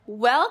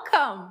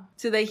Welcome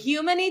to the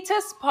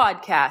Humanitas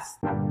Podcast.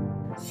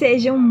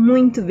 Sejam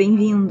muito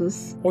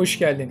bem-vindos. Hoş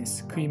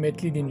geldiniz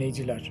kıymetli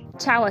dinleyiciler.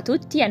 Ciao a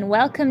tutti and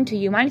welcome to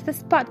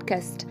Humanitas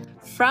Podcast.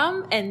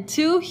 From and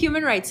to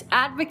human rights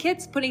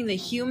advocates putting the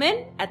human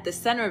at the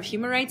center of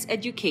human rights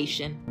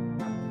education.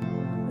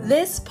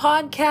 This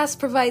podcast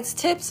provides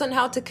tips on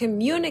how to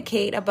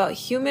communicate about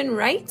human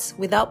rights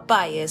without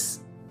bias.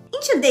 In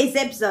today's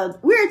episode,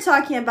 we're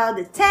talking about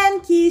the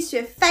 10 keys to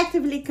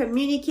effectively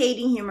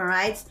communicating human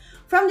rights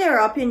from the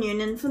European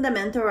Union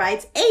Fundamental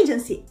Rights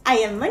Agency. I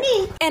am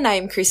Monique. And I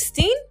am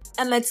Christine,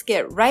 and let's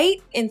get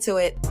right into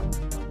it.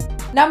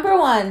 Number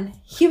 1,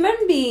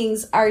 human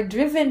beings are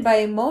driven by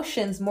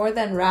emotions more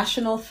than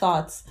rational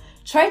thoughts.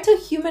 Try to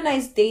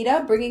humanize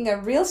data, bringing a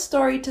real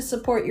story to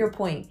support your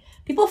point.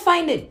 People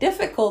find it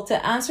difficult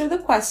to answer the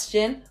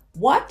question,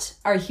 what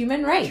are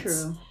human rights?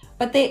 True.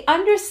 But they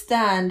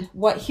understand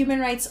what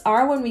human rights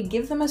are when we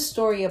give them a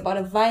story about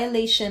a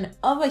violation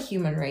of a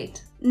human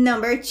right.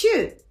 Number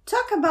 2,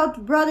 talk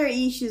about broader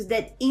issues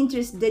that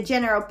interest the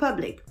general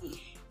public.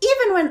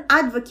 Even when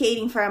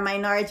advocating for a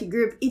minority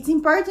group, it's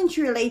important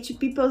to relate to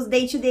people's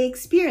day-to-day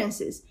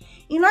experiences.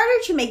 In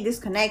order to make this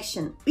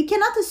connection, we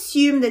cannot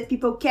assume that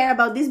people care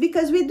about this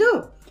because we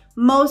do.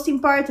 Most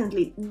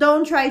importantly,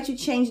 don't try to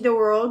change the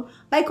world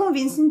by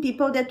convincing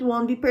people that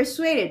won't be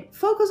persuaded.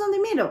 Focus on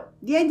the middle,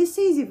 the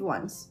indecisive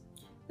ones.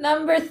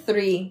 Number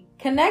 3,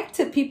 connect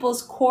to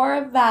people's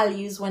core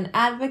values when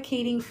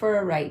advocating for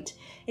a right.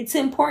 It's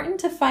important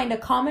to find a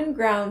common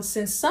ground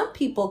since some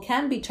people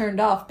can be turned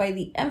off by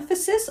the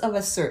emphasis of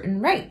a certain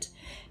right.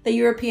 The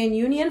European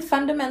Union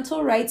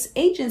Fundamental Rights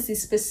Agency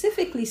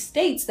specifically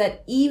states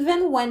that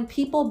even when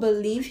people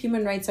believe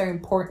human rights are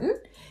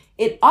important,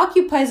 it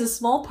occupies a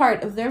small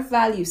part of their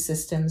value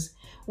systems.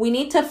 We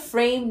need to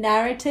frame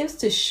narratives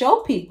to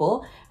show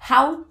people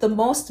how the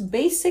most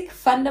basic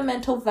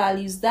fundamental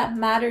values that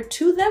matter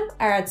to them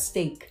are at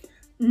stake.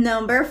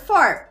 Number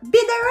 4, be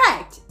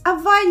direct.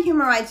 Avoid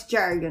human rights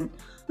jargon.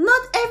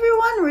 Not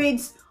everyone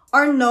reads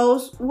or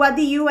knows what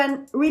the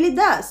UN really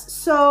does.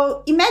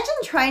 So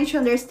imagine trying to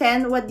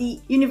understand what the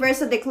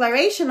Universal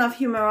Declaration of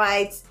Human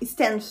Rights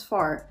stands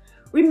for.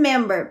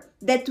 Remember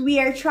that we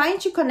are trying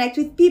to connect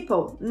with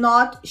people,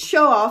 not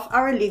show off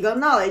our legal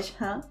knowledge,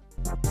 huh?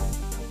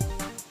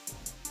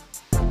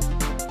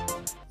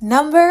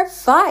 Number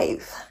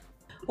 5.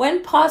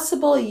 When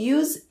possible,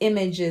 use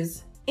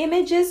images.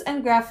 Images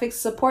and graphics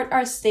support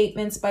our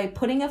statements by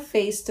putting a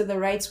face to the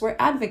rights we're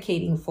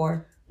advocating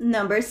for.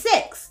 Number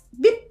 6.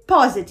 Be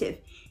positive.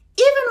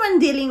 Even when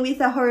dealing with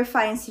a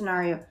horrifying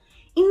scenario.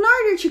 In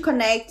order to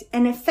connect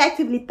and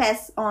effectively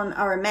pass on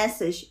our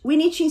message, we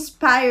need to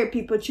inspire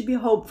people to be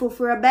hopeful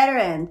for a better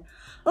end.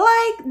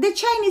 Like the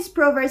Chinese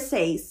proverb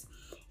says,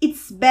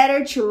 it's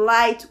better to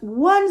light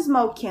one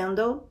small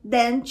candle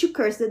than to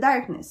curse the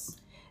darkness.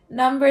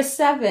 Number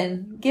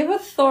 7, give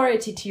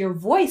authority to your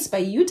voice by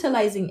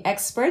utilizing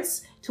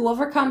experts to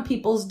overcome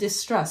people's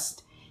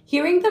distrust.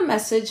 Hearing the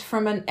message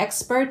from an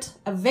expert,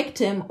 a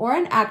victim, or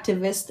an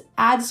activist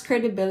adds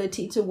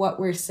credibility to what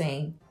we're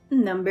saying.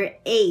 Number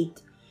 8.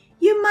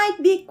 You might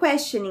be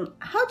questioning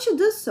how to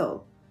do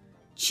so.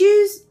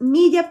 Choose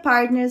media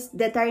partners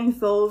that are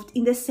involved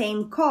in the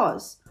same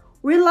cause.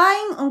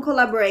 Relying on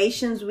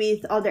collaborations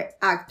with other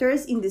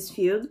actors in this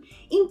field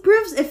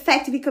improves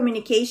effective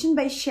communication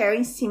by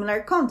sharing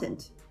similar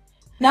content.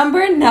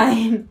 Number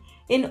 9.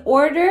 In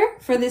order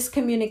for this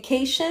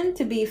communication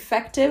to be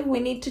effective, we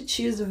need to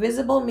choose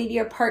visible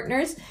media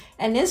partners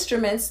and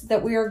instruments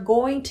that we are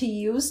going to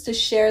use to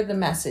share the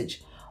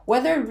message.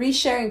 Whether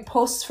resharing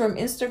posts from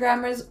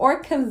Instagrammers or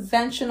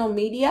conventional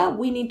media,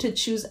 we need to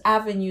choose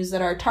avenues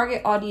that our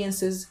target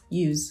audiences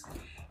use.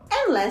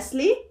 And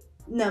lastly,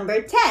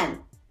 number 10.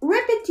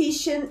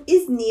 Repetition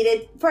is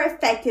needed for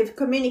effective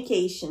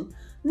communication,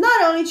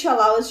 not only to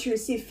allow us to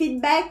receive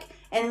feedback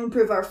and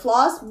improve our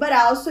flaws, but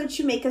also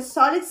to make a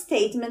solid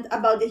statement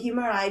about the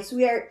human rights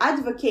we are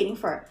advocating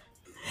for.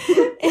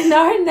 In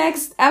our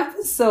next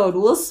episode,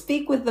 we'll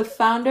speak with the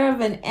founder of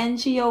an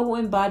NGO who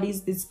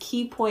embodies these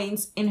key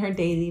points in her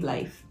daily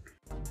life.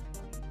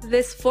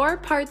 This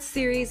 4-part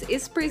series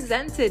is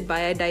presented by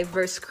a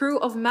diverse crew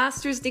of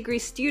master's degree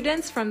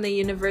students from the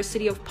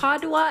University of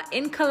Padua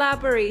in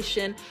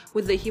collaboration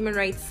with the Human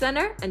Rights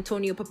Center,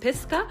 Antonio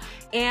Papisca,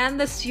 and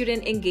the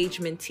student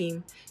engagement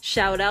team.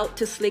 Shout out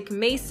to Slick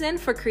Mason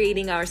for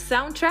creating our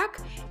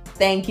soundtrack.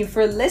 Thank you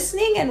for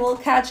listening, and we'll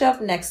catch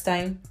up next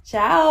time.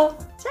 Ciao!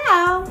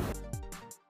 Ciao!